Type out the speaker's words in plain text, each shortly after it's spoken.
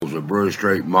Tales of Brush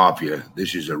Street Mafia.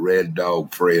 This is a Red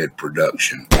Dog Fred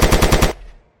production.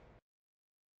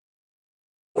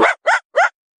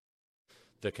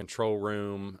 The control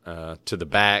room to the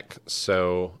back.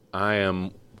 So I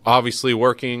am obviously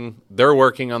working. They're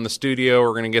working on the studio.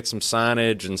 We're going to get some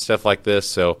signage and stuff like this.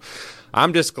 So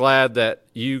I'm just glad that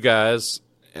you guys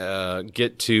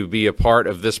get to be a part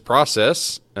of this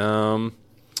process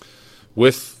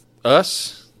with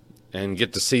us and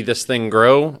get to see this thing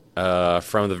grow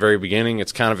from the very beginning.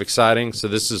 It's kind of exciting. So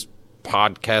this is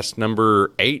podcast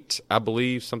number 8, I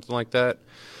believe, something like that.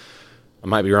 I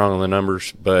might be wrong on the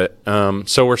numbers, but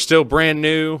so we're still brand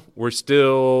new. We're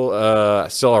still are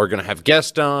going to have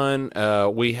guests on.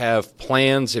 We have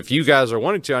plans. If you guys are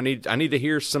wanting to, I need to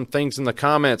hear some things in the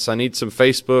comments. I need some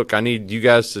Facebook. I need you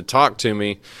guys to talk to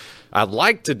me. I'd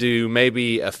like to do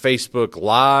maybe a Facebook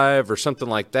Live or something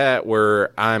like that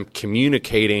where I'm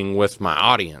communicating with my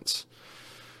audience.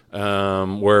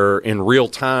 Where in real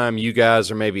time you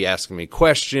guys are maybe asking me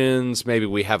questions, maybe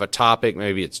we have a topic,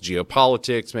 maybe it's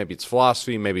geopolitics, maybe it's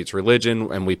philosophy, maybe it's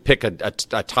religion, and we pick a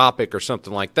topic or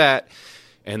something like that,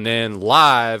 and then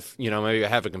live, maybe I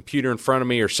have a computer in front of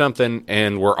me or something,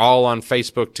 and we're all on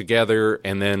Facebook together,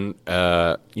 and then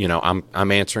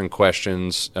I'm answering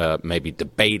questions, maybe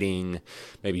debating,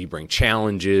 maybe you bring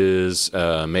challenges,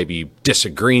 maybe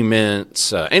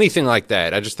disagreements, anything like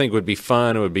that. I just think it would be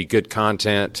fun. It would be good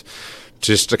content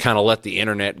just to kind of let the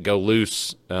internet go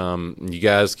loose. You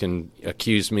guys can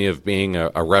accuse me of being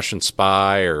a Russian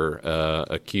spy or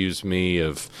accuse me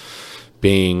of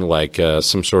being like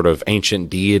some sort of ancient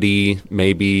deity,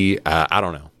 maybe. I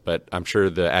don't know. But I'm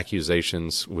sure the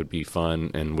accusations would be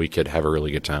fun and we could have a really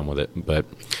good time with it. But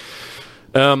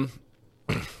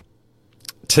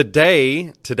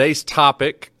today's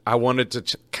topic, I wanted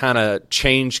to kind of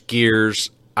change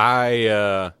gears.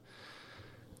 After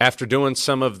doing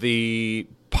some of the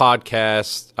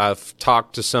podcasts, I've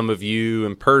talked to some of you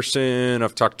in person.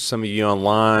 I've talked to some of you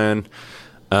online.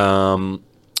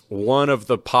 One of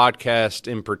the podcasts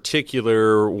in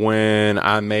particular, when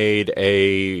I made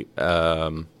a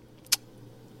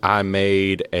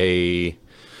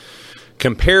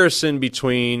comparison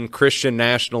between Christian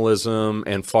nationalism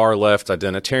and far left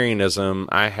identitarianism,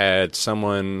 I had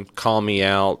someone call me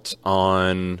out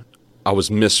on I was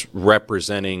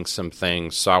misrepresenting some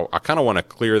things. So I kind of want to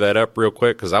clear that up real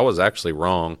quick because I was actually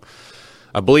wrong.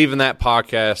 I believe in that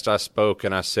podcast I spoke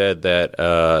and I said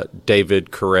that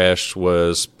David Koresh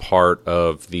was part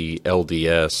of the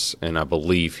LDS, and I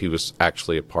believe he was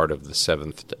actually a part of the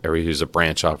he was a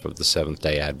branch off of the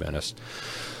Seventh-day Adventist.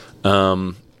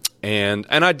 And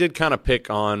I did kind of pick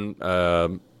on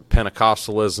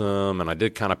Pentecostalism, and I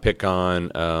did kind of pick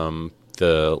on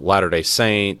the Latter-day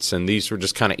Saints, and these were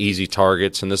just kind of easy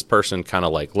targets, and this person kind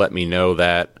of like let me know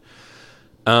that.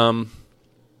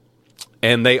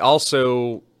 And they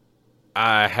also,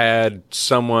 I had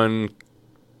someone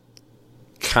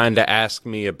kind of ask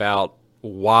me about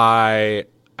why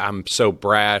I'm so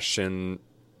brash and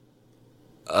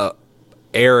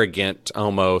arrogant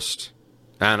almost,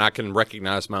 and I can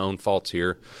recognize my own faults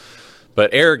here,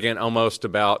 but arrogant almost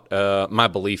about my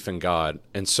belief in God.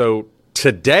 And so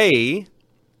today,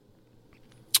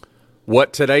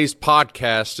 what today's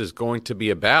podcast is going to be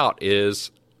about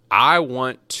is I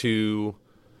want to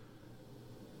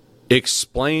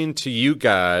explain to you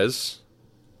guys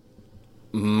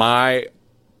my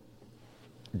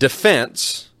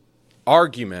defense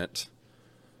argument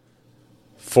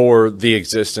for the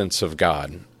existence of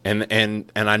God.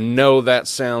 And I know that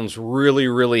sounds really,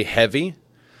 really heavy.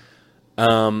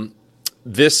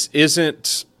 This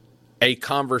isn't a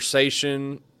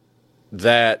conversation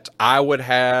that I would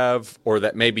have or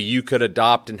that maybe you could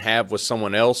adopt and have with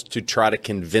someone else to try to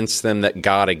convince them that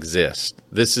God exists.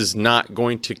 This is not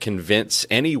going to convince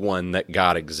anyone that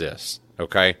God exists,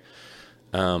 okay?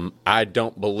 I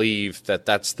don't believe that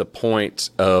that's the point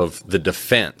of the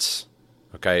defense,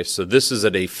 okay? So this is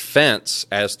a defense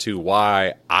as to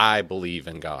why I believe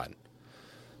in God.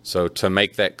 So to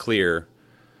make that clear,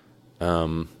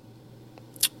 the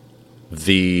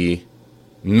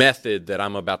method that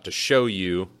I'm about to show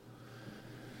you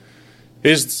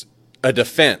is a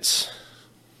defense.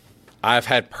 I've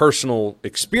had personal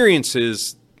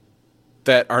experiences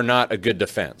that are not a good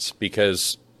defense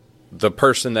because the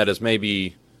person that is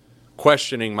maybe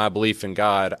questioning my belief in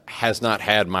God has not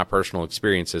had my personal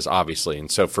experiences, obviously. And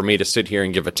so for me to sit here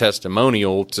and give a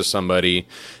testimonial to somebody,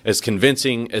 as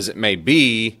convincing as it may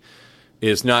be,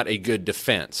 is not a good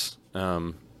defense.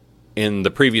 In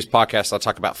the previous podcast, I'll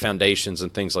talk about foundations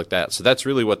and things like that. So that's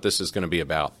really what this is going to be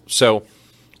about. So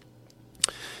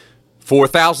for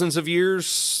thousands of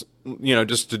years,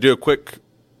 just to do a quick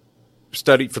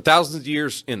studied for thousands of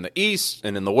years in the East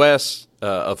and in the West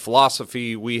of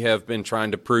philosophy. We have been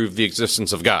trying to prove the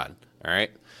existence of God. All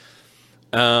right.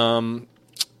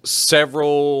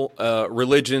 Several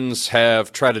religions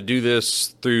have tried to do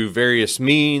this through various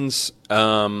means.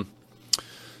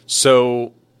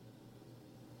 So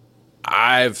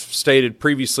I've stated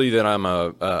previously that I'm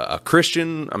a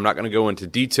Christian. I'm not going to go into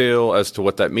detail as to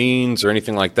what that means or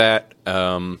anything like that,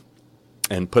 and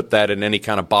put that in any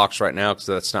kind of box right now, because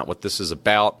that's not what this is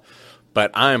about.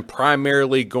 But I am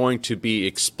primarily going to be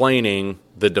explaining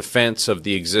the defense of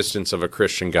the existence of a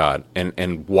Christian God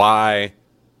and why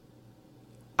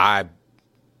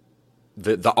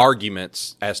the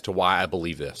arguments as to why I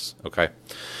believe this. Okay.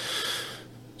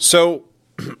 So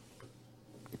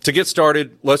to get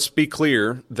started, let's be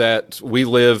clear that we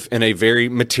live in a very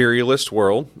materialist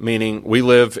world, meaning we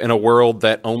live in a world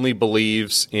that only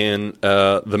believes in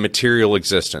the material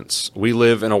existence. We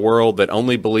live in a world that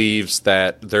only believes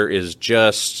that there is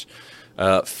just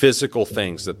physical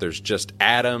things, that there's just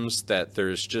atoms, that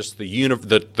there's just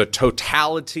the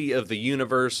totality of the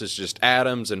universe is just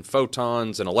atoms and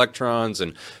photons and electrons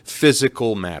and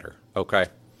physical matter. Okay,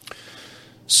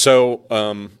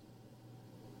 so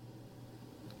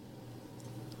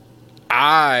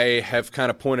I have kind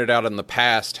of pointed out in the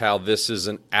past how this is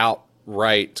an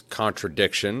outright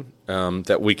contradiction,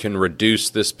 that we can reduce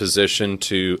this position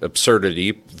to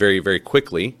absurdity very, very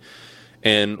quickly.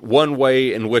 And one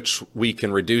way in which we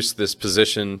can reduce this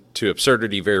position to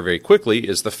absurdity very, very quickly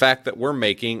is the fact that we're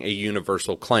making a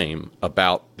universal claim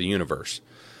about the universe.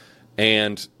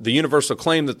 And the universal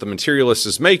claim that the materialist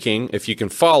is making, if you can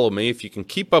follow me, if you can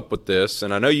keep up with this,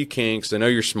 and I know you can because I know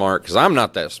you're smart, because I'm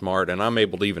not that smart and I'm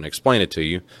able to even explain it to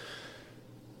you.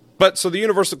 But so the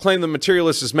universal claim the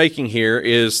materialist is making here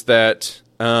is that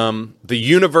the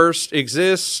universe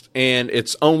exists and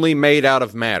it's only made out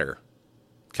of matter.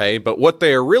 Okay, but what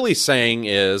they are really saying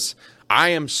is, I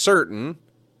am certain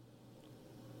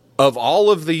of all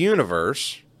of the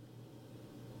universe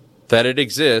that it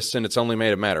exists and it's only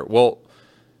made of matter. Well,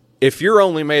 if you're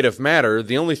only made of matter,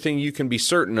 the only thing you can be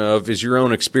certain of is your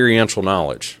own experiential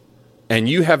knowledge. And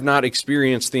you have not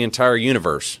experienced the entire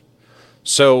universe.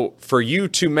 So for you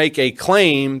to make a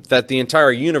claim that the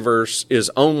entire universe is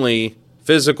only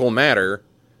physical matter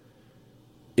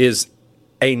is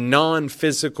a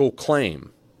non-physical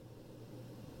claim.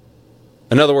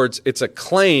 In other words, it's a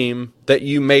claim that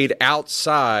you made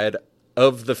outside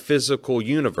of the physical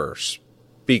universe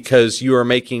because you are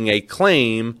making a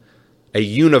claim, a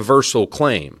universal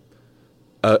claim,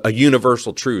 a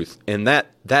universal truth. And that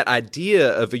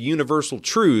idea of a universal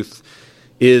truth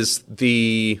is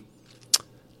the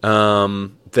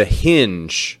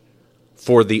hinge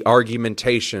for the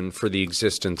argumentation for the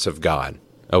existence of God.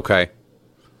 Okay?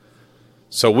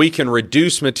 So we can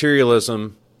reduce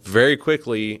materialism very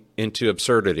quickly into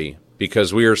absurdity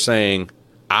because we are saying,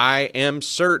 I am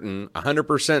certain,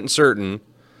 100% certain,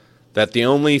 that the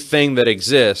only thing that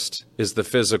exists is the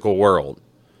physical world.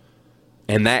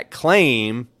 And that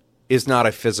claim is not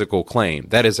a physical claim.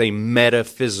 That is a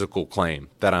metaphysical claim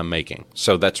that I'm making.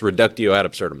 So that's reductio ad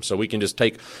absurdum. So we can just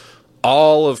take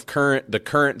all of the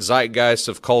current zeitgeist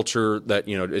of culture that,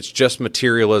 it's just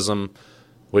materialism.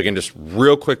 We can just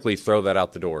real quickly throw that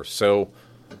out the door. So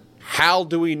how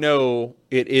do we know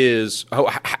it is?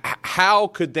 How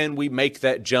could then we make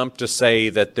that jump to say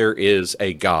that there is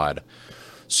a God?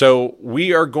 So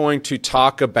we are going to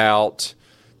talk about,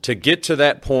 to get to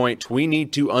that point, we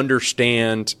need to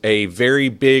understand a very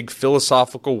big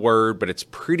philosophical word, but it's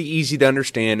pretty easy to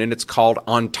understand, and it's called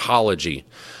ontology.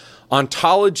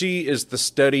 Ontology is the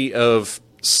study of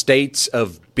states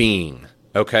of being,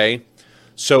 okay?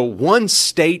 So one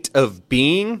state of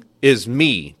being is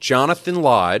me, Jonathan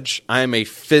Lodge. I am a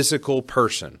physical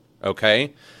person,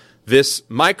 okay? This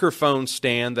microphone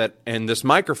stand and this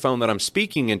microphone that I'm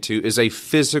speaking into is a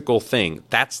physical thing.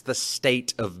 That's the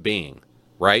state of being,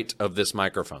 right, of this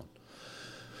microphone.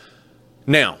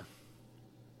 Now,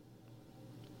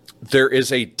 there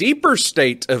is a deeper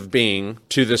state of being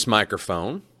to this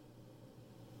microphone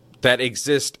that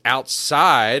exists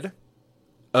outside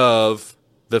of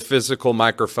the physical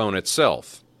microphone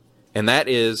itself. And that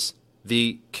is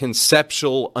the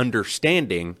conceptual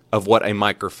understanding of what a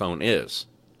microphone is.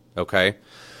 Okay?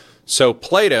 So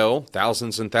Plato,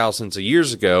 thousands and thousands of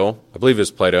years ago, I believe it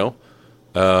was Plato,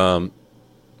 or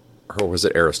was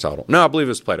it Aristotle? No, I believe it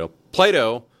was Plato.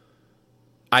 Plato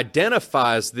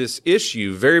identifies this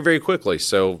issue very, very quickly.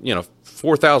 So,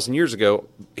 4,000 years ago,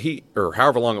 or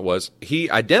however long it was, he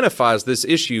identifies this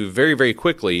issue very, very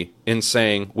quickly in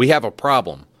saying, we have a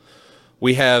problem.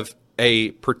 We have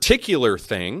a particular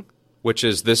thing, which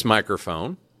is this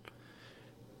microphone,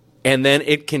 And then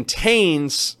it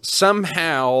contains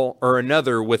somehow or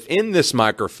another within this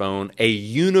microphone a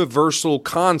universal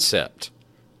concept.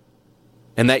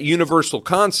 And that universal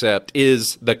concept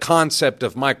is the concept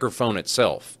of microphone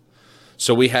itself.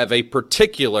 So we have a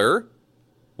particular,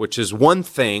 which is one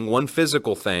thing, one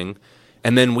physical thing,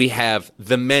 and then we have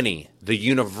the many, the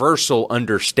universal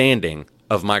understanding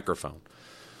of microphone.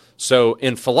 So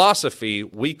in philosophy,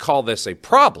 we call this a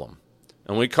problem.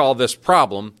 And we call this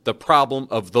problem the problem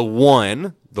of the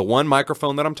one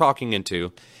microphone that I'm talking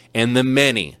into, and the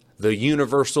many, the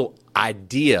universal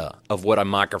idea of what a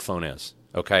microphone is.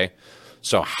 Okay?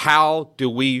 So how do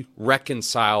we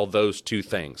reconcile those two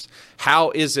things?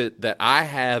 How is it that I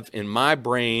have in my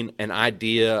brain an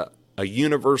idea, a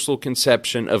universal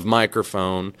conception of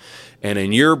microphone, and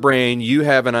in your brain you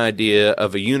have an idea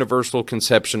of a universal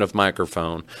conception of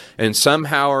microphone, and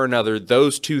somehow or another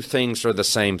those two things are the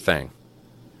same thing?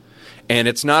 And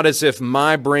it's not as if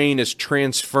my brain is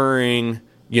transferring,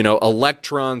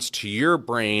 electrons to your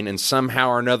brain and somehow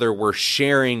or another we're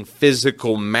sharing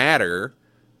physical matter,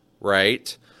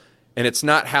 right? And it's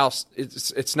not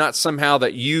somehow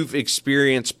that you've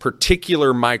experienced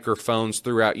particular microphones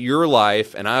throughout your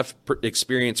life and I've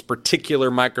experienced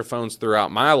particular microphones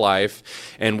throughout my life,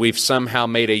 and we've somehow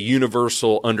made a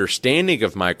universal understanding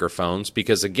of microphones,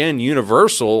 because again,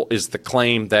 universal is the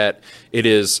claim that it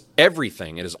is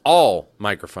everything. It is all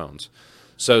microphones.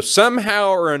 So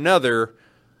somehow or another,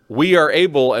 we are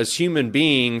able as human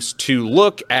beings to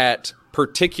look at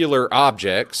particular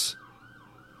objects,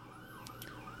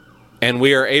 and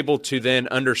we are able to then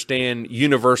understand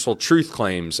universal truth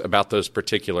claims about those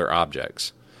particular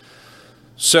objects.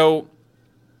 So,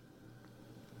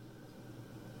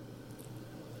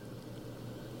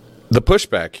 the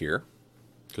pushback here,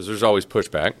 because there's always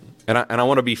pushback, and I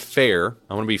want to be fair.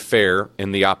 I want to be fair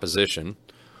in the opposition.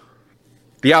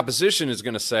 The opposition is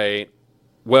going to say,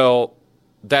 well,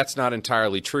 that's not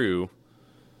entirely true.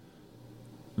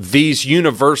 These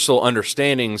universal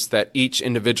understandings that each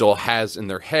individual has in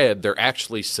their head, they're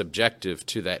actually subjective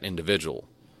to that individual.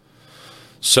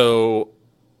 So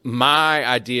my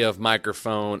idea of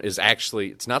microphone is actually,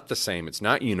 it's not the same. It's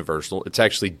not universal. It's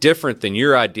actually different than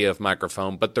your idea of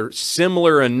microphone, but they're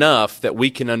similar enough that we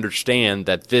can understand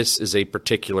that this is a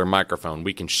particular microphone.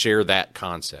 We can share that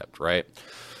concept, right?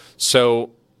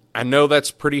 So I know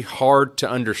that's pretty hard to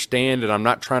understand, and I'm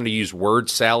not trying to use word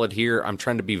salad here. I'm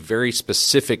trying to be very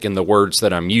specific in the words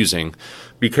that I'm using,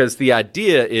 because the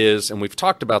idea is, and we've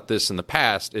talked about this in the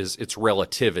past, is it's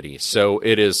relativity. So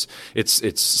it's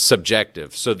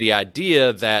subjective. So the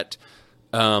idea that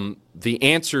the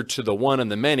answer to the one and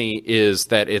the many is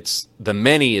that the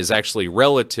many is actually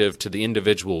relative to the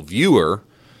individual viewer.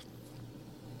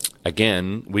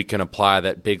 Again, we can apply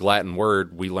that big Latin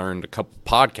word we learned a couple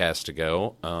podcasts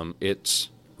ago. It's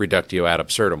reductio ad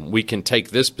absurdum. We can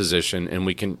take this position and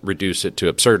we can reduce it to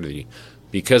absurdity.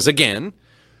 Because again,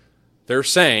 they're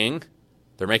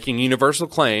making a universal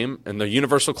claim, and the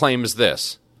universal claim is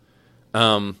this.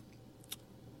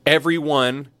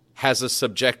 Everyone has a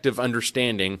subjective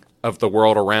understanding of the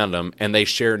world around them, and they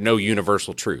share no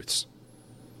universal truths.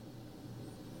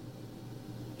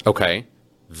 Okay.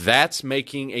 That's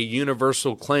making a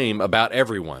universal claim about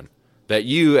everyone that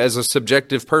you as a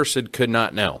subjective person could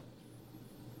not know.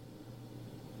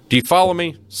 Do you follow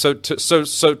me? So to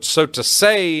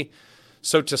say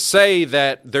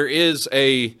that there is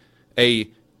a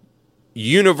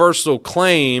universal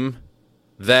claim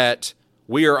that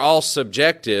we are all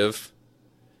subjective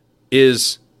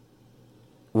is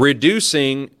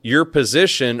reducing your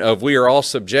position of we are all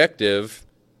subjective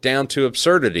down to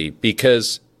absurdity,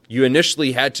 because you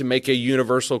initially had to make a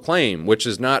universal claim, which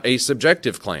is not a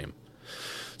subjective claim.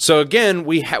 So again,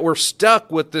 we're stuck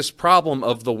with this problem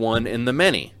of the one and the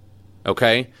many,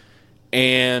 okay?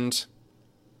 And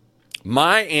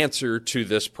my answer to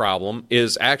this problem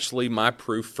is actually my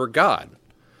proof for God.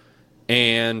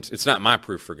 And it's not my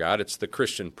proof for God, it's the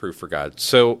Christian proof for God.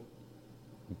 So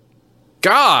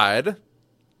God,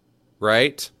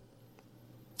 right,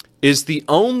 is the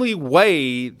only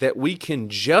way that we can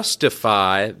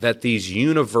justify that these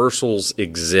universals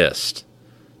exist.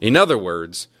 In other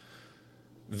words,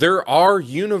 there are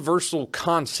universal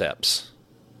concepts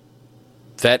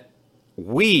that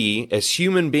we as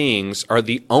human beings are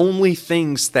the only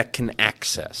things that can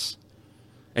access.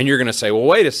 And you're going to say, well,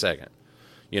 wait a second.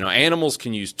 Animals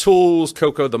can use tools,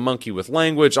 Coco the monkey with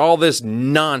language, all this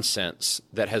nonsense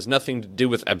that has nothing to do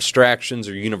with abstractions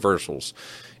or universals.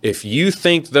 If you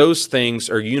think those things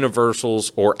are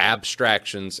universals or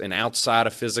abstractions and outside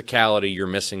of physicality, you're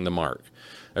missing the mark.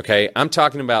 Okay? I'm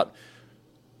talking about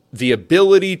the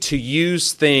ability to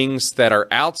use things that are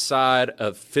outside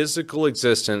of physical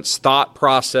existence, thought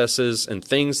processes, and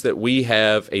things that we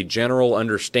have a general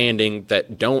understanding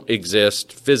that don't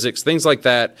exist, physics, things like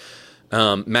that,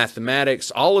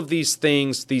 mathematics, all of these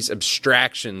things, these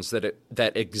abstractions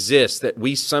that exist, that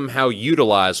we somehow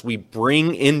utilize, we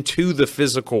bring into the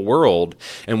physical world,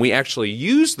 and we actually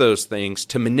use those things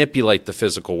to manipulate the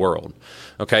physical world.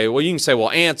 Okay, well, you can say,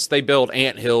 well, ants, they build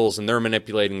ant hills, and they're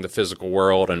manipulating the physical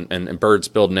world, and birds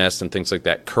build nests and things like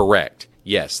that. Correct.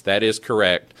 Yes, that is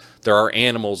correct. There are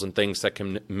animals and things that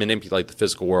can manipulate the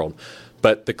physical world.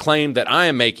 But the claim that I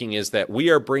am making is that we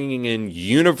are bringing in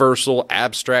universal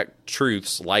abstract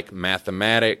truths like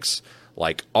mathematics,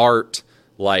 like art,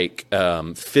 like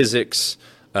physics,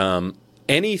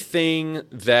 anything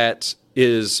that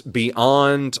is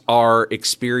beyond our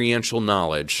experiential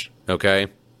knowledge, okay?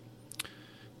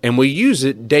 And we use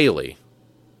it daily.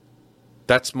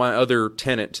 That's my other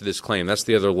tenet to this claim. That's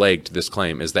the other leg to this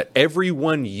claim, is that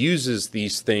everyone uses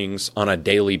these things on a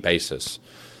daily basis.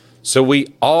 So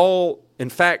we all, in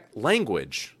fact,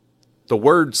 language, the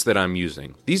words that I'm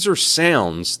using, these are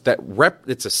sounds that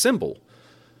it's a symbol.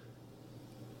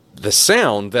 The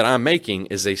sound that I'm making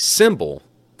is a symbol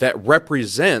that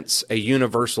represents a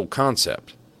universal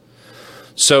concept.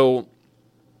 So,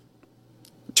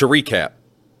 to recap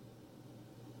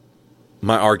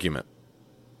my argument,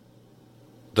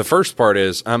 the first part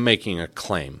is I'm making a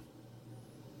claim.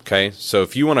 Okay, so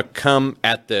if you want to come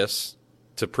at this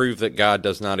to prove that God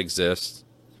does not exist,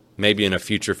 maybe in a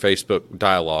future Facebook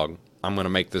dialogue, I'm going to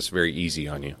make this very easy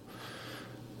on you.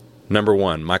 Number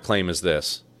one, my claim is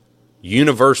this: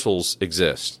 universals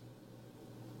exist.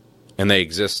 And they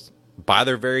exist by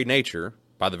their very nature,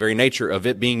 by the very nature of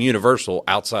it being universal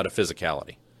outside of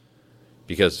physicality.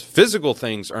 Because physical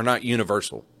things are not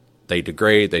universal. They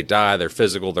degrade, they die, they're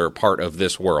physical, they're a part of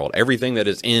this world. Everything that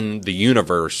is in the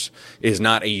universe is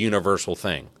not a universal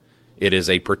thing. It is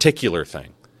a particular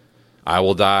thing. I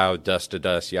will die, dust to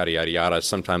dust, yada, yada, yada.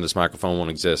 Sometime this microphone won't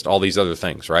exist. All these other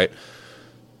things, right?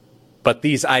 But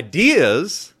these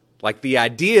ideas, like the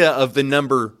idea of the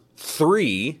number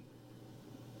 3,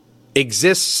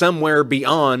 exists somewhere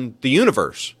beyond the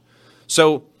universe.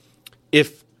 So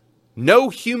if no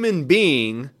human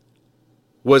being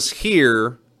was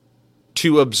here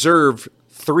to observe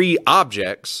 3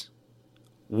 objects,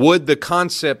 would the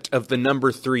concept of the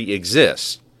number 3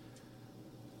 exist?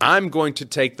 I'm going to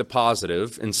take the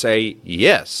positive and say,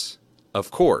 yes,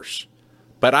 of course.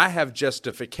 But I have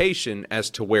justification as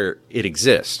to where it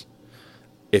exists.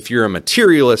 If you're a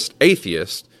materialist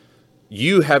atheist,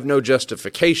 you have no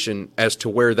justification as to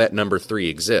where that number 3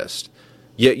 exists.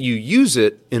 Yet you use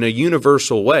it in a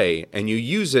universal way, and you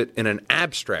use it in an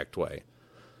abstract way.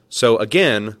 So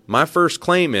again, my first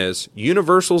claim is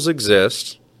universals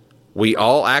exist. We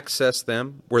all access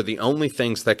them. We're the only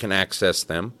things that can access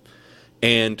them.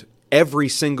 And every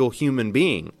single human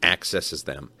being accesses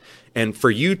them. And for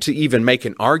you to even make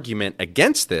an argument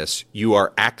against this, you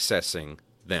are accessing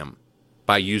them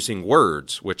by using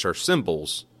words, which are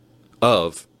symbols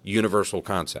of universal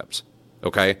concepts.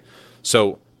 Okay?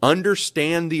 So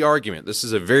understand the argument. This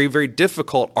is a very, very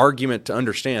difficult argument to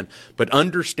understand, but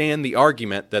understand the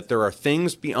argument that there are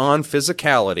things beyond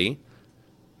physicality,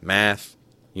 math,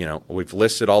 we've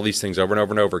listed all these things over and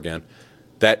over and over again,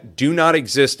 that do not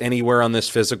exist anywhere on this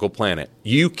physical planet.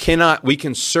 We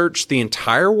can search the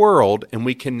entire world and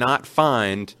we cannot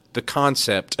find the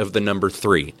concept of the number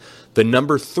 3. The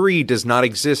number 3 does not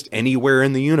exist anywhere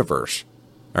in the universe.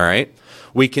 All right?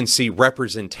 We can see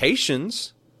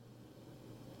representations.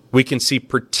 We can see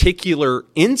particular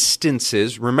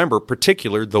instances. Remember,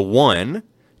 particular, the one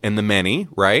and the many,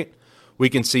 right? We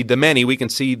can see the many. We can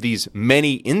see these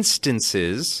many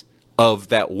instances of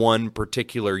that one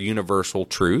particular universal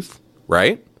truth,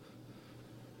 right?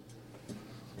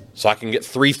 So I can get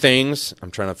 3 things.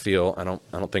 I'm trying to feel, I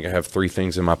don't think I have 3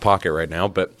 things in my pocket right now,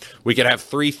 but we could have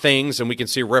 3 things and we can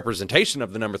see a representation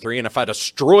of the number 3. And if I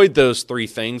destroyed those 3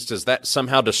 things, does that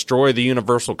somehow destroy the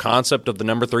universal concept of the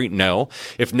number 3? No.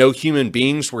 If no human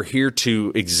beings were here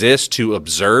to exist, to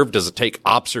observe, does it take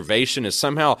observation? Is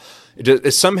somehow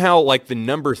like the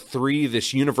number 3,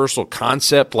 this universal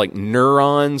concept, like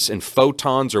neurons and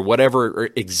photons or whatever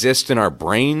exist in our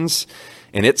brains?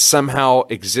 And it's somehow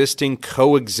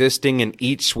coexisting in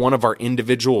each one of our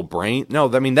individual brain. No,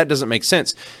 that doesn't make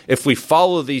sense. If we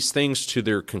follow these things to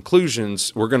their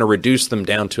conclusions, we're going to reduce them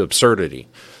down to absurdity.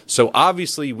 So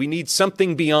obviously, we need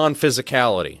something beyond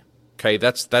physicality. Okay,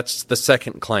 that's the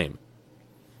second claim.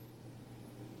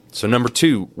 So number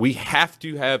 2, we have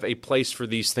to have a place for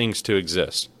these things to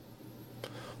exist.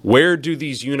 Where do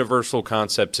these universal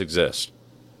concepts exist?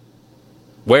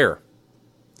 Where?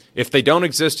 If they don't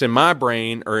exist in my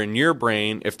brain or in your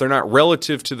brain, if they're not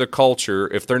relative to the culture,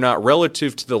 if they're not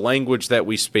relative to the language that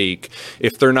we speak,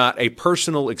 if they're not a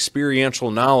personal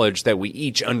experiential knowledge that we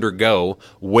each undergo,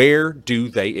 where do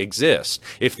they exist?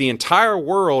 If the entire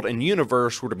world and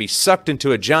universe were to be sucked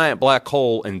into a giant black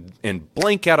hole and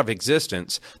blink out of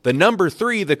existence, the number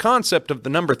 3, the concept of the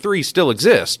number 3 still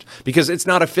exists because it's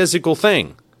not a physical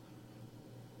thing.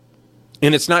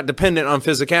 And it's not dependent on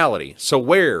physicality. So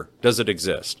where does it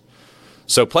exist?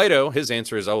 So Plato, his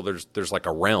answer is, there's like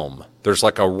a realm. There's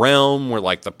like a realm where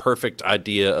like the perfect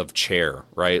idea of chair,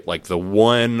 right? Like the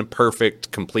one perfect,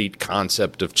 complete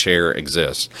concept of chair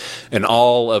exists. And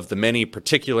all of the many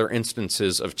particular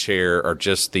instances of chair are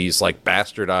just these like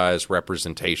bastardized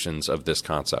representations of this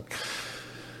concept.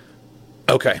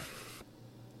 Okay.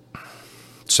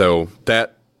 So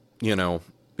that,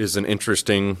 is an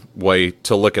interesting way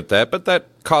to look at that, but that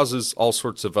causes all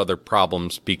sorts of other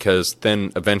problems because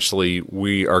then eventually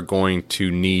we are going to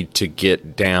need to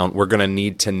we're going to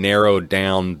need to narrow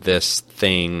down this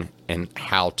thing and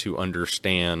how to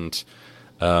understand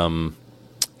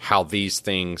how these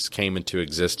things came into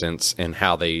existence and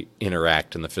how they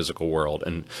interact in the physical world.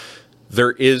 And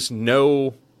there is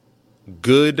no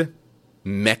good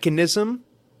mechanism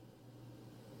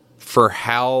for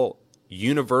how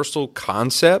universal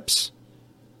concepts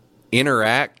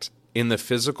interact in the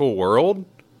physical world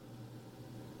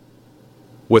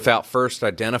without first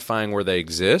identifying where they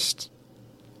exist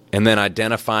and then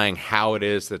identifying how it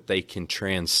is that they can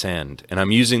transcend. And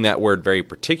I'm using that word very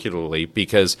particularly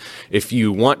because if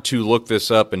you want to look this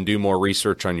up and do more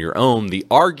research on your own, the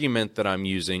argument that I'm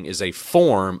using is a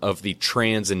form of the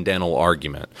transcendental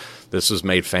argument. This was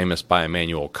made famous by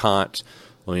Immanuel Kant.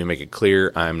 Let me make it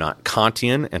clear, I am not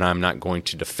Kantian, and I'm not going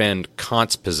to defend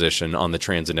Kant's position on the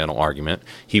transcendental argument.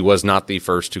 He was not the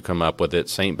first to come up with it.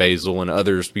 St. Basil and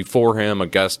others before him,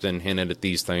 Augustine hinted at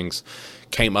these things,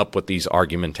 came up with these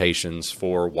argumentations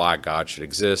for why God should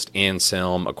exist.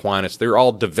 Anselm, Aquinas, they're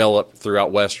all developed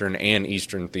throughout Western and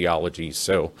Eastern theology.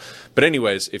 So, but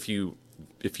anyways, if you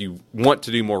want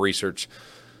to do more research,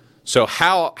 so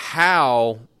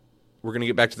how we're going to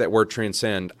get back to that word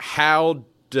transcend, how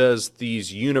does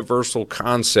these universal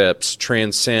concepts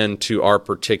transcend to our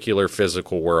particular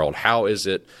physical world? How is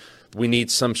it we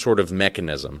need some sort of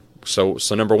mechanism? So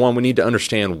number one, we need to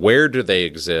understand where do they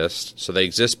exist. So they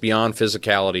exist beyond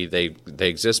physicality. They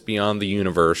exist beyond the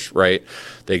universe, right?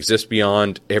 They exist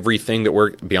beyond everything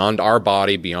beyond our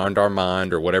body, beyond our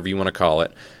mind, or whatever you want to call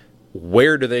it.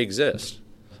 Where do they exist?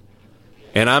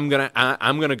 And I'm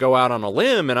gonna go out on a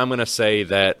limb and I'm gonna say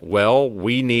that, well,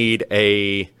 we need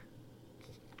a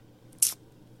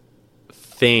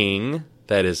thing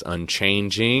that is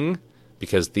unchanging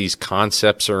because these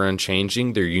concepts are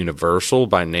unchanging. They're universal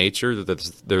by nature.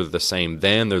 They're the same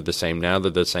then. They're the same now. They're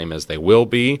the same as they will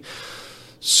be.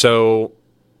 So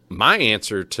my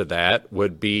answer to that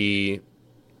would be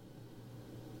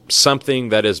something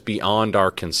that is beyond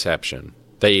our conception.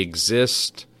 They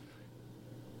exist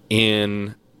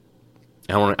in,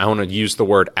 I want to use the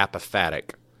word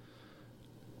apophatic.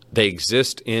 They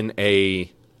exist in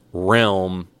a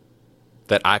realm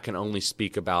that I can only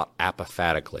speak about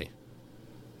apophatically,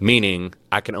 meaning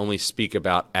I can only speak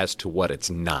about as to what it's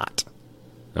not.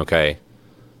 Okay?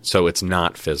 So it's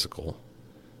not physical.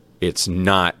 It's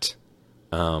not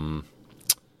a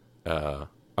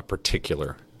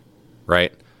particular,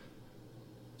 right?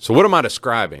 So what am I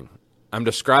describing? I'm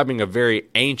describing a very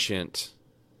ancient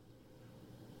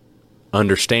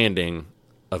understanding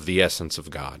of the essence of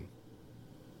God.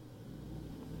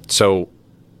 So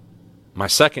my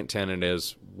second tenet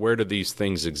is, where do these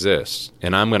things exist?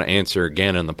 And I'm going to answer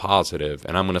again in the positive,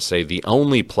 and I'm going to say the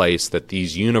only place that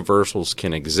these universals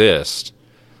can exist,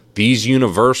 these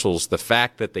universals, the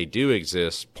fact that they do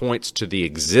exist, points to the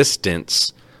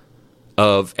existence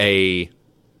of a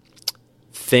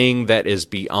thing that is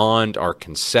beyond our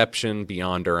conception,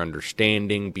 beyond our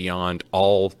understanding, beyond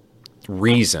all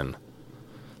reason.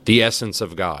 The essence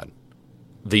of God,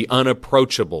 the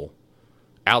unapproachable,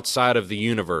 outside of the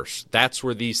universe. That's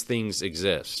where these things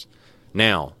exist.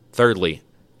 Now, thirdly,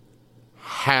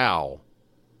 how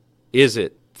is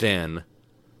it then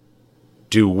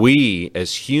do we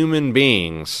as human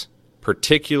beings,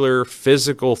 particular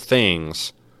physical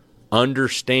things,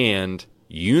 understand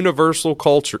universal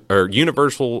culture or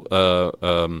universal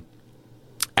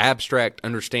abstract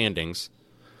understandings?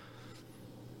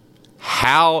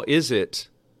 How is it,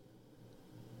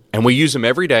 and we use them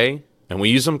every day, and we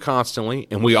use them constantly,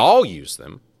 and we all use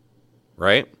them,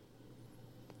 right?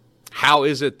 How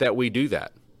is it that we do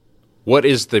that? What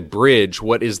is the bridge?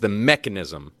 What is the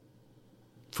mechanism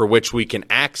for which we can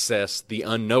access the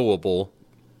unknowable,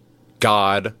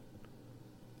 God,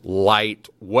 light,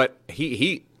 what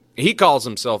he calls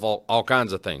himself all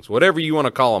kinds of things. Whatever you want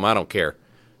to call him, I don't care.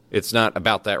 It's not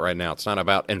about that right now. It's not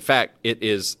about, in fact, it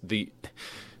is the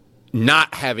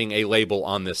not having a label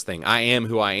on this thing. I am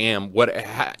who I am.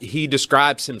 He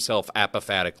describes himself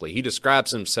apophatically. He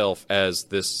describes himself as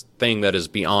this thing that is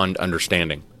beyond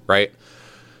understanding, right?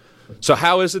 So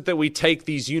how is it that we take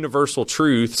these universal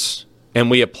truths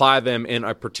and we apply them in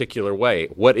a particular way?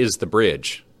 What is the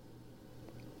bridge?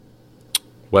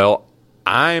 Well,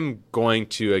 I'm going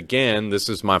to, again, this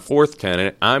is my fourth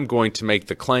tenet, I'm going to make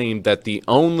the claim that the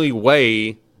only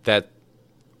way that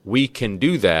we can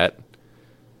do that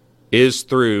is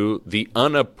through the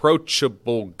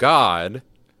unapproachable God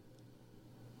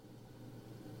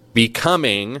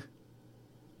becoming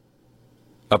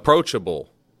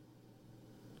approachable.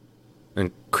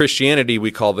 In Christianity,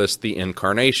 we call this the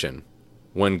incarnation,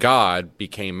 when God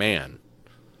became man.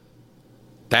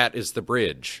 That is the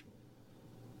bridge.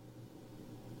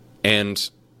 And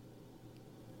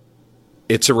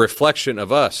it's a reflection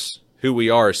of us, who we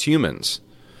are as humans.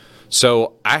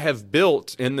 So I have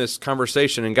built in this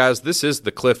conversation, and guys, this is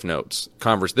the Cliff Notes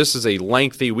converse. This is a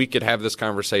lengthy, we could have this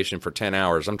conversation for 10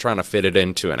 hours. I'm trying to fit it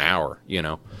into an hour, you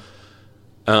know.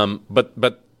 But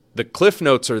the Cliff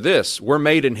Notes are this: we're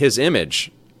made in his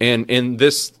image. And in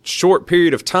this short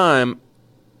period of time,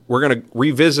 we're going to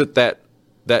revisit that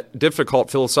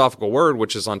difficult philosophical word,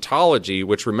 which is ontology,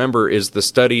 which, remember, is the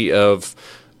study of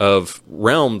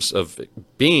realms, of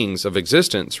beings, of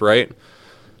existence, right?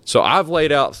 So I've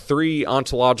laid out 3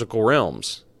 ontological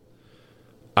realms.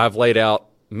 I've laid out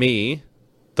me,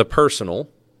 the personal,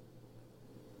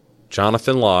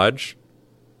 Jonathan Lodge,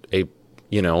 a,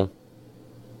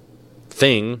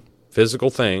 thing, physical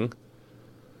thing,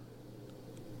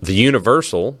 the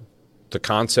universal, the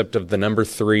concept of the number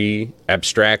 3,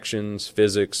 abstractions,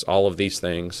 physics, all of these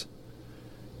things,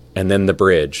 and then the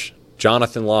bridge.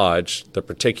 Jonathan Lodge, the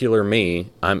particular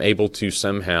me, I'm able to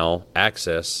somehow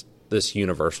access this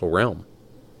universal realm.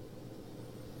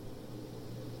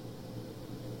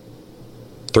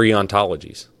 3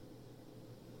 ontologies.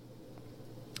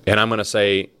 And I'm going to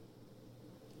say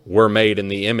we're made in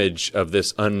the image of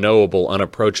this unknowable,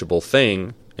 unapproachable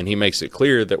thing, and he makes it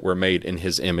clear that we're made in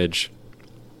his image.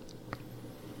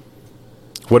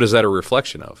 What is that a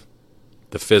reflection of?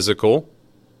 The physical,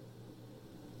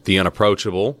 the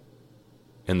unapproachable,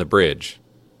 and the bridge,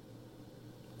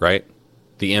 right?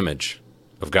 The image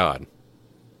of God,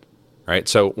 right?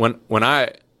 So when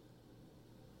I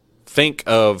think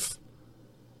of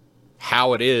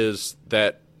how it is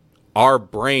that our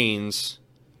brains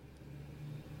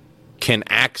can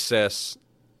access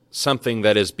something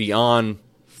that is beyond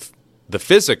the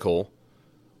physical,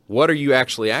 what are you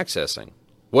actually accessing?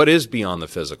 What is beyond the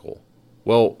physical?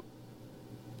 Well,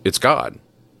 it's God.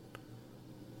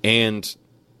 And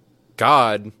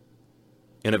God,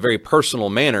 in a very personal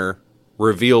manner,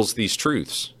 reveals these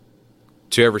truths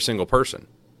to every single person.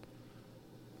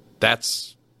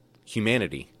 That's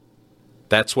humanity.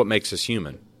 That's what makes us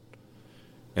human.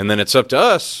 And then it's up to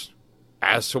us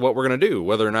as to what we're going to do,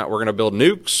 whether or not we're going to build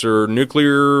nukes or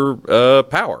nuclear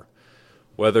power,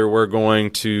 whether we're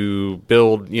going to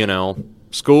build,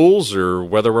 schools, or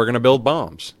whether we're going to build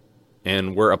bombs.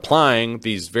 And we're applying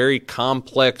these very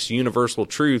complex universal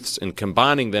truths and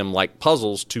combining them like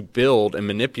puzzles to build and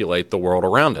manipulate the world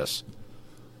around us.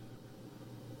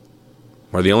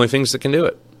 We're the only things that can do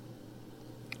it.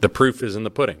 The proof is in the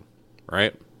pudding,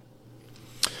 right?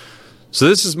 So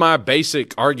this is my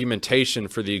basic argumentation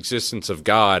for the existence of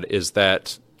God, is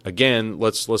that, again,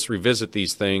 let's revisit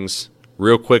these things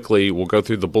real quickly. We'll go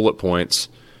through the bullet points.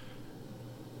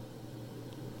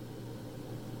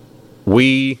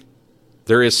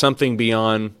 There is something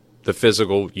beyond the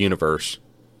physical universe.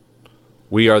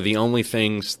 We are the only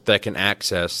things that can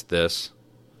access this.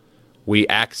 We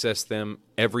access them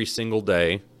every single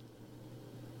day,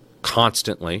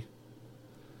 constantly.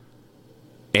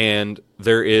 And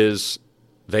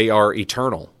they are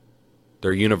eternal.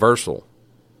 They're universal.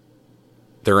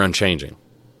 They're unchanging.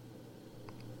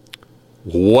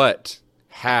 What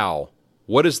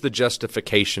is the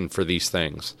justification for these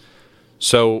things?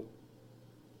 So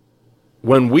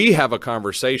when we have a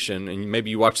conversation, and maybe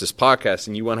you watch this podcast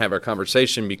and you want to have a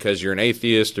conversation because you're an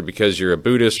atheist or because you're a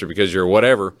Buddhist or because you're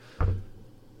whatever,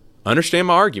 understand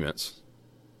my arguments,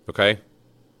 okay?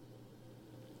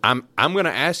 I'm going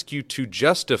to ask you to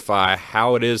justify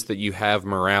how it is that you have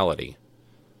morality.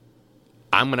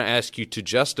 I'm going to ask you to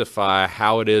justify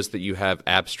how it is that you have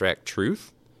abstract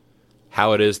truth,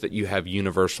 how it is that you have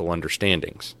universal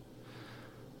understandings.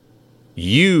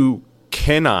 You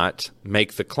cannot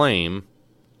make the claim,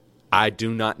 I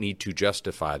do not need to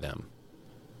justify them,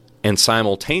 and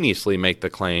simultaneously make the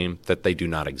claim that they do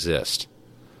not exist.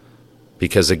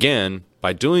 Because again,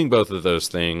 by doing both of those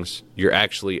things, you're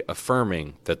actually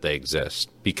affirming that they exist,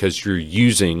 because you're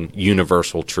using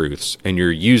universal truths and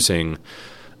you're using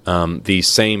these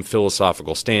same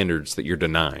philosophical standards that you're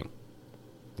denying.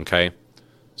 Okay?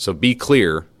 So be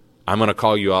clear. I'm going to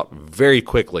call you out very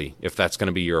quickly if that's going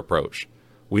to be your approach.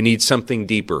 We need something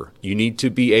deeper. You need to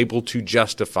be able to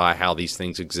justify how these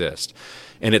things exist.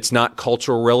 And it's not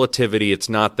cultural relativity. It's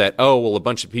not that, oh, well, a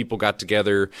bunch of people got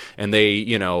together and they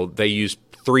used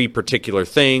three particular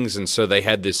things, and so they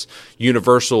had this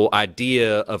universal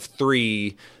idea of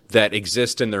three that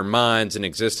exist in their minds and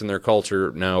exist in their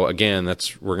culture. No, again,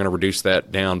 we're going to reduce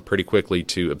that down pretty quickly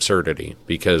to absurdity,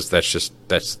 because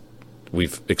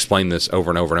we've explained this over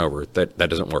and over and over. That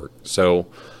doesn't work. So,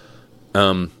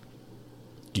 so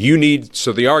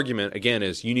the argument again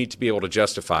is you need to be able to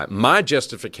justify. My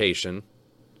justification,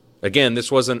 again,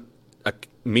 this wasn't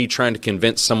me trying to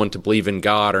convince someone to believe in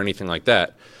God or anything like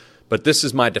that. But this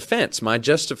is my defense. My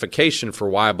justification for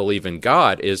why I believe in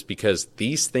God is because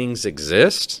these things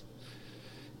exist,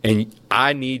 and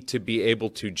I need to be able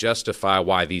to justify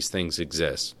why these things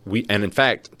exist. And in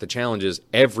fact, the challenge is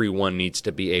everyone needs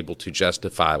to be able to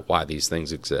justify why these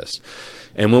things exist.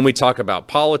 And when we talk about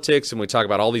politics and we talk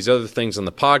about all these other things on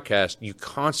the podcast, you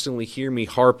constantly hear me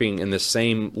harping in the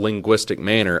same linguistic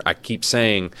manner. I keep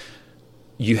saying,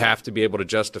 you have to be able to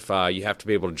justify,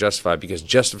 because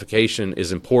justification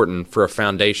is important for a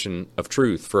foundation of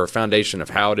truth, for a foundation of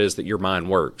how it is that your mind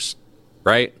works,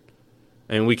 right?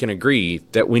 And we can agree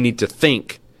that we need to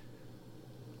think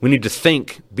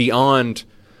beyond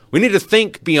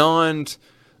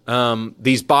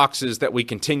these boxes that we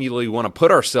continually want to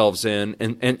put ourselves in,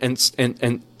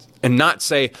 and not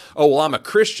say, oh, well, I'm a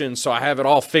Christian, so I have it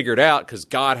all figured out because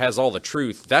God has all the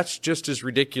truth. That's just as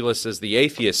ridiculous as the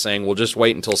atheist saying, well, just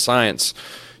wait until science,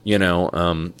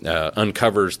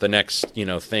 uncovers the next,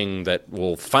 thing that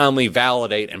will finally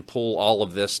validate and pull all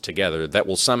of this together, that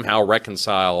will somehow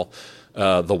reconcile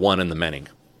the one and the many.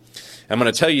 I'm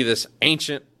going to tell you this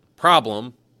ancient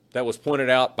problem that was pointed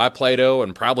out by Plato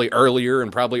and probably earlier,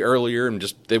 and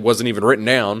just it wasn't even written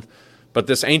down. But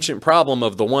this ancient problem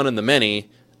of the one and the many,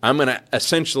 I'm going to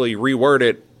essentially reword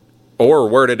it, or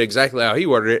word it exactly how he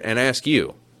worded it, and ask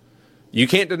you. You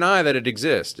can't deny that it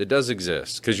exists. It does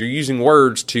exist, because you're using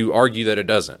words to argue that it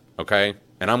doesn't, okay?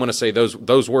 And I'm going to say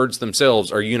those words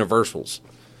themselves are universals.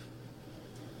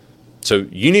 So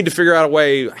you need to figure out a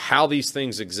way how these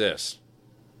things exist.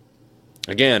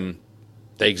 Again,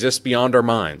 they exist beyond our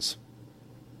minds.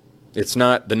 It's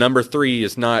not, the number 3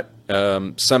 is not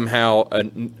somehow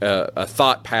a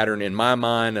thought pattern in my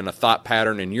mind and a thought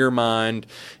pattern in your mind,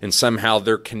 and somehow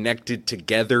they're connected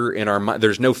together in our mind.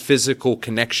 There's no physical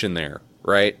connection there,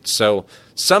 right? So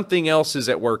something else is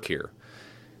at work here.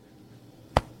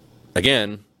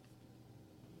 Again,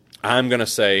 I'm going to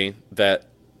say that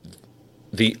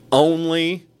the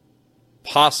only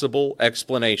possible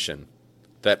explanation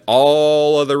that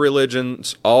all other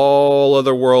religions, all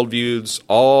other worldviews,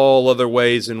 all other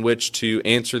ways in which to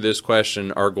answer this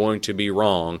question are going to be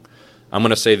wrong, I'm going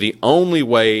to say the only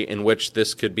way in which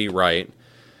this could be right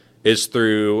is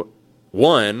through,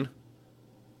 one,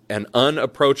 an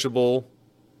unapproachable,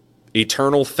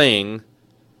 eternal thing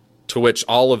to which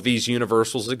all of these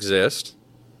universals exist.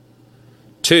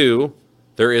 2,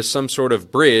 there is some sort of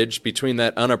bridge between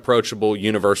that unapproachable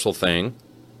universal thing.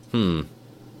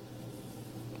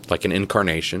 Like an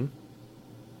incarnation,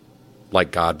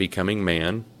 like God becoming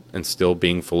man and still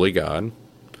being fully God.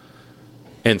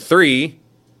 And 3,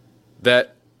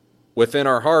 that within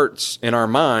our hearts and our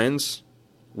minds,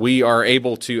 we are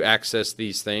able to access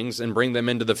these things and bring them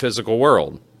into the physical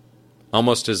world.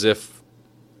 Almost as if,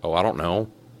 a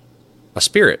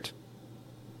spirit,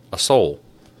 a soul.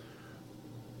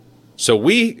 So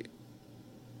we,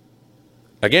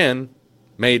 again,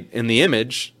 made in the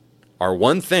image, are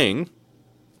one thing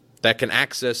that can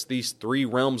access these 3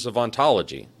 realms of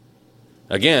ontology.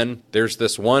 Again, there's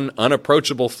this one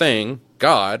unapproachable thing,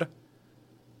 God,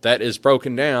 that is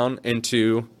broken down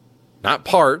into not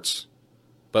parts,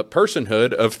 but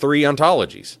personhood of 3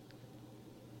 ontologies.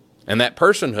 And that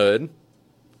personhood,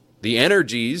 the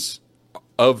energies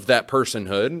of that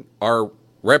personhood are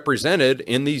represented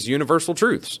in these universal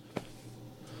truths.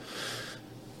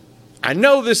 I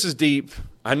know this is deep.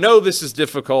 I know this is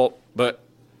difficult, but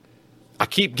I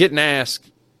keep getting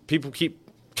asked, people keep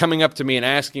coming up to me and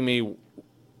asking me,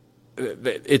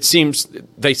 they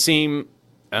seem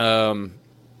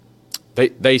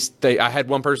I had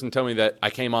one person tell me that I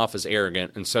came off as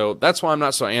arrogant, and so that's why I'm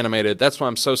not so animated. That's why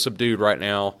I'm so subdued right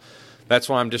now. That's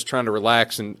why I'm just trying to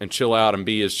relax and chill out and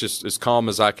be as calm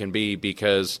as I can be,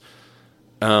 because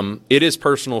it is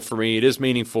personal for me. It is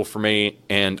meaningful for me,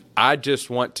 and I just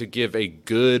want to give a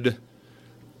good,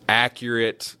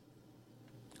 accurate,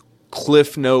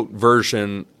 Cliff Note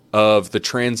version of the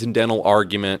transcendental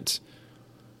argument,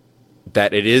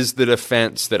 that it is the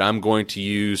defense that I'm going to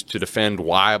use to defend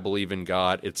why I believe in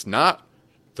God. It's not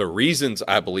the reasons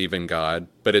I believe in God,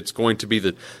 but it's going to be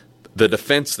the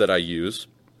defense that I use.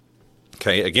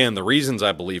 Okay, again, the reasons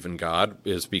I believe in God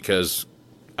is because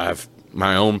I've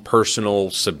my own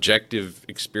personal, subjective,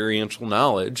 experiential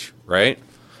knowledge, right?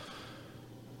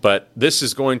 But this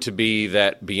is going to be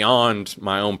that beyond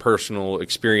my own personal,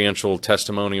 experiential,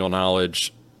 testimonial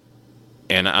knowledge,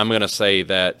 and I'm going to say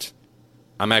that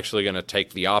I'm actually going to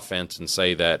take the offense and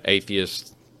say that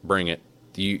atheists, bring it.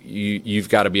 You've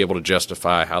got to be able to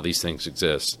justify how these things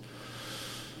exist.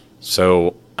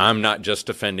 So I'm not just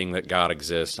defending that God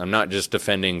exists. I'm not just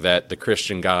defending that the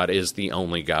Christian God is the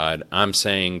only God. I'm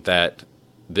saying that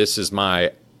this is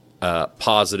my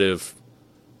positive,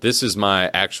 this is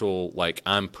my actual, like,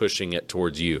 I'm pushing it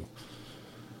towards you.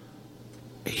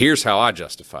 Here's how I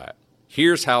justify it.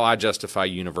 Here's how I justify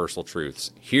universal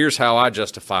truths. Here's how I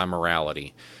justify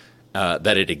morality,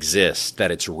 that it exists,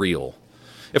 that it's real.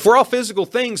 If we're all physical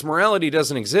things, morality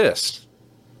doesn't exist.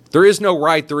 There is no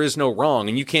right, there is no wrong,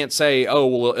 and you can't say, oh,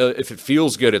 well, if it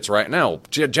feels good, it's right. No,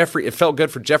 it felt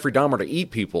good for Jeffrey Dahmer to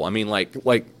eat people. I mean,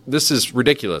 like this is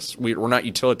ridiculous. We're not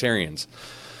utilitarians.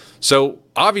 So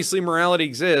obviously morality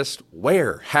exists.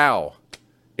 Where? How?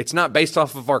 It's not based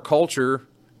off of our culture.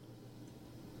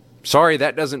 Sorry,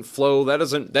 that doesn't flow. That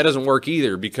doesn't work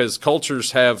either, because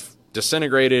cultures have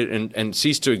disintegrated and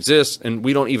ceased to exist, and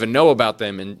we don't even know about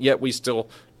them, and yet we still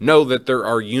know that there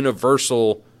are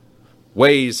universal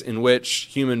ways in which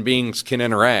human beings can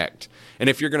interact. And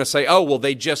if you're going to say, oh, well,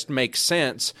 they just make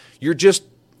sense, you're just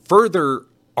further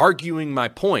arguing my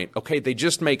point. Okay, they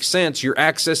just make sense. You're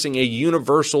accessing a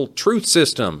universal truth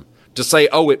system to say,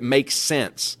 oh, it makes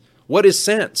sense. What is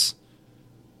sense?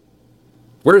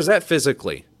 Where is that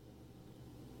physically?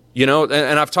 You know,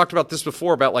 and I've talked about this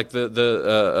before about like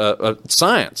the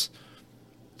science.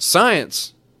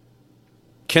 Science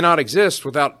cannot exist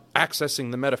without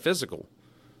accessing the metaphysical.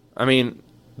 I mean,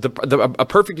 a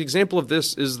perfect example of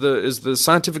this is the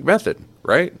scientific method,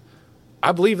 right?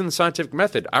 I believe in the scientific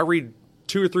method. I read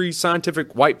 2 or 3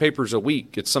 scientific white papers a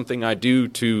week. It's something I do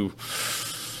to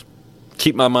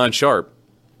keep my mind sharp.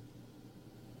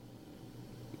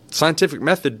 Scientific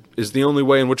method is the only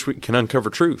way in which we can uncover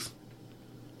truth.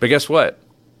 But guess what?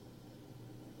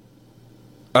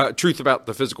 Truth about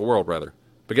the physical world, rather.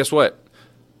 But guess what?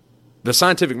 The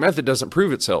scientific method doesn't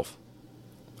prove itself.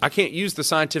 I can't use the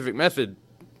scientific method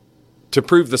to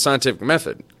prove the scientific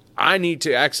method. I need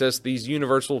to access these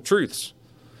universal truths,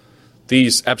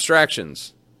 these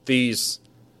abstractions, these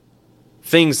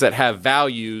things that have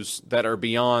values that are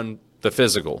beyond the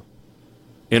physical,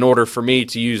 in order for me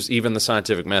to use even the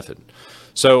scientific method.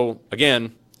 So,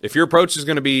 again, if your approach is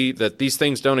going to be that these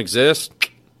things don't exist,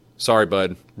 sorry,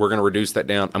 bud, we're going to reduce that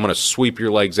down. I'm going to sweep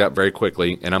your legs out very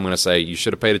quickly, and I'm going to say you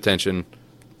should have paid attention,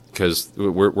 because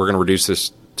we're going to reduce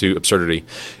this to absurdity.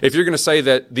 If you're going to say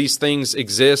that these things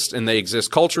exist and they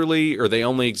exist culturally, or they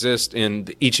only exist in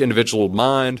each individual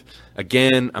mind,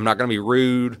 again, I'm not going to be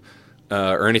rude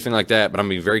or anything like that, but I'm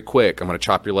going to be very quick. I'm going to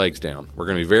chop your legs down. We're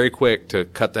going to be very quick to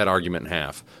cut that argument in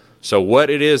half. So what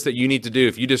it is that you need to do,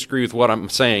 if you disagree with what I'm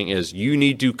saying, is you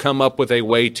need to come up with a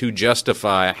way to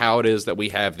justify how it is that we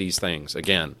have these things.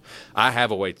 Again, I have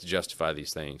a way to justify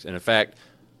these things. And in fact,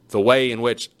 the way in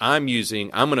which I'm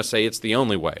going to say it's the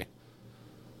only way.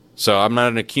 So I'm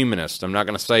not an ecumenist. I'm not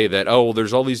going to say that, oh, well,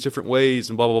 there's all these different ways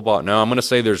and blah, blah, blah. No, I'm going to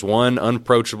say there's one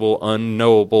unapproachable,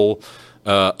 unknowable,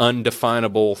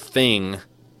 undefinable thing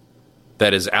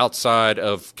that is outside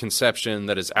of conception,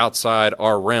 that is outside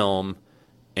our realm,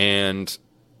 and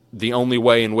the only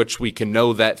way in which we can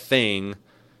know that thing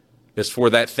is for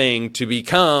that thing to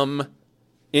become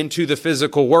into the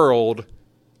physical world,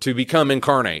 to become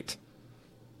incarnate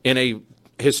in a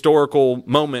historical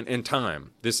moment in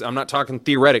time. I'm not talking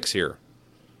theoretics here,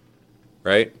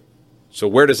 right? So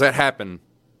where does that happen?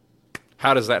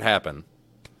 How does that happen?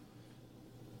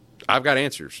 I've got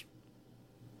answers.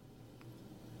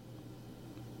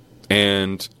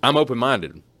 And I'm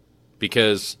open-minded,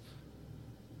 because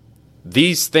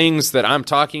these things that I'm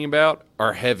talking about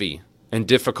are heavy and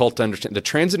difficult to understand. The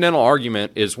transcendental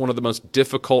argument is one of the most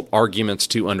difficult arguments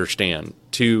to understand.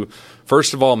 To,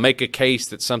 first of all, make a case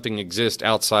that something exists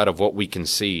outside of what we can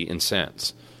see and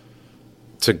sense.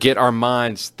 to get our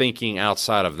minds thinking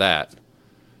outside of that.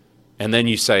 And then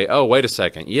you say, oh, wait a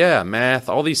second. Yeah, math,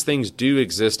 all these things do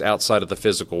exist outside of the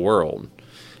physical world.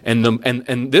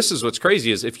 And this is what's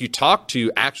crazy is if you talk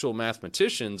to actual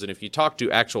mathematicians and if you talk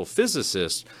to actual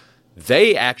physicists,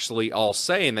 they actually all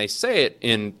say, and they say it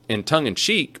in tongue in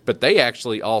cheek, but they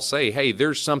actually all say, hey,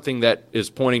 there's something that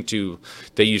is pointing to,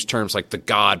 they use terms like the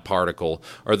God particle,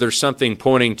 or there's something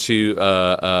pointing to,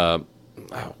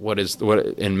 what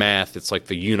in math, it's like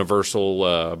the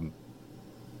universal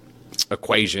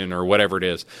equation or whatever it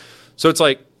is. So it's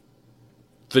like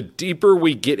the deeper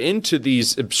we get into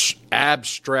these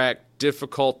abstract,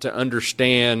 difficult to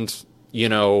understand,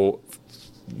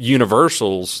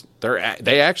 universals,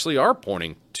 they actually are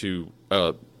pointing to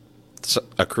a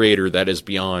creator that is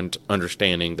beyond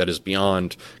understanding, that is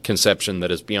beyond conception,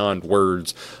 that is beyond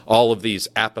words. All of these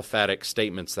apophatic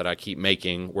statements that I keep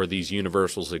making where these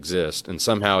universals exist, and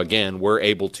somehow, again, we're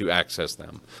able to access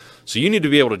them. So you need to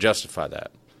be able to justify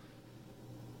that.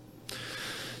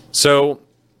 So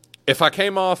if I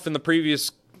came off in the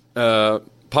previous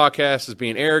podcast as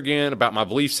being arrogant about my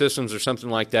belief systems or something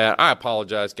like that, I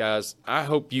apologize, guys. I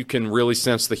hope you can really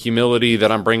sense the humility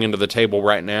that I'm bringing to the table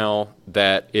right now,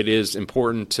 that it is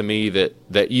important to me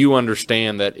that you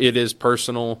understand that it is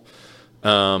personal.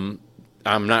 I'm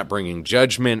not bringing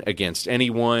judgment against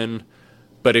anyone.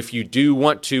 But if you do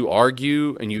want to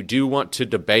argue and you do want to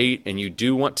debate and you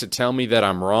do want to tell me that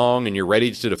I'm wrong and you're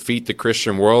ready to defeat the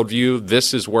Christian worldview,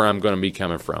 this is where I'm going to be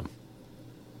coming from.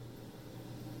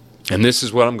 And this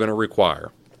is what I'm going to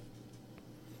require.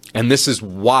 And this is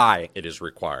why it is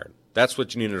required. That's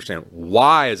what you need to understand.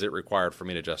 Why is it required for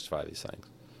me to justify these things?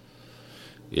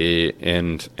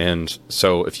 And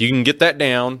so if you can get that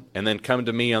down and then come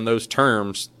to me on those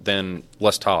terms, then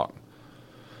let's talk.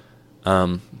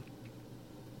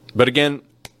 But again,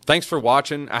 thanks for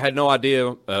watching. I had no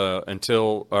idea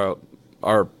until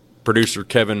our producer,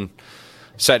 Kevin,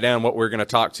 sat down what we were going to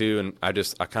talk to, and I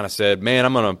kind of said, man,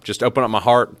 I'm going to just open up my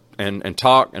heart and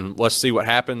talk, and let's see what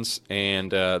happens.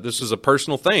 And this is a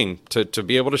personal thing to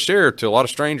be able to share to a lot of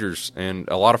strangers and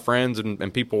a lot of friends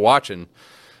and people watching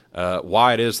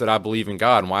why it is that I believe in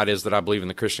God and why it is that I believe in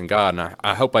the Christian God. And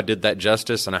I hope I did that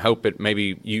justice, and I hope it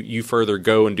maybe you further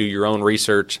go and do your own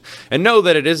research and know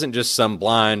that it isn't just some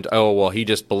blind, oh, well, he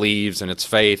just believes and it's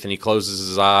faith and he closes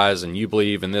his eyes and you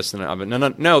believe in this and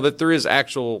that. No, that there is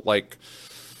actual,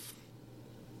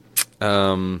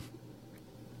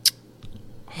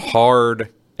 hard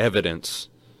evidence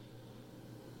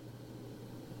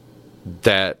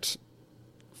that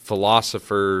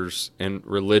philosophers and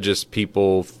religious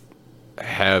people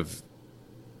have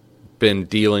been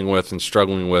dealing with and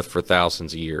struggling with for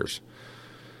thousands of years.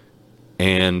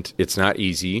 And it's not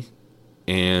easy,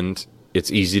 and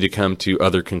it's easy to come to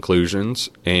other conclusions,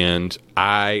 and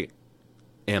I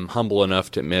am humble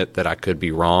enough to admit that I could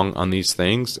be wrong on these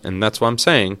things, and that's why I'm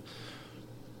saying,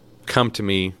 come to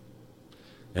me,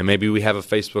 and maybe we have a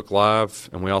Facebook Live,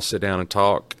 and we all sit down and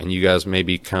talk, and you guys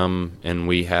maybe come and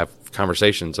we have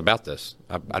conversations about this.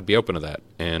 I'd be open to that,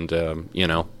 and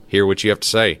hear what you have to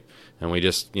say, and we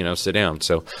just sit down.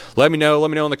 So let me know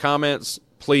in the comments,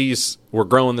 please. We're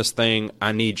growing this thing.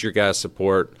 I need your guys'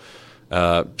 support.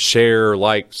 Share,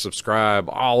 like, subscribe,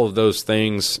 all of those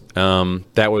things.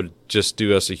 That would just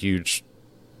do us a huge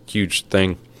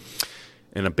thing.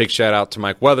 And a big shout out to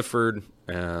Mike Weatherford,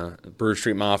 Brew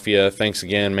Street Mafia. Thanks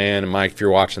again, man. And Mike, if you're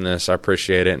watching this, I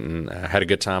appreciate it. And I had a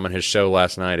good time on his show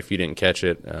last night. If you didn't catch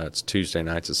it, it's Tuesday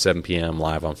nights at 7 p.m.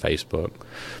 live on Facebook.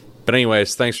 But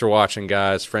anyways, thanks for watching,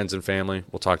 guys, friends and family.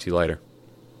 We'll talk to you later.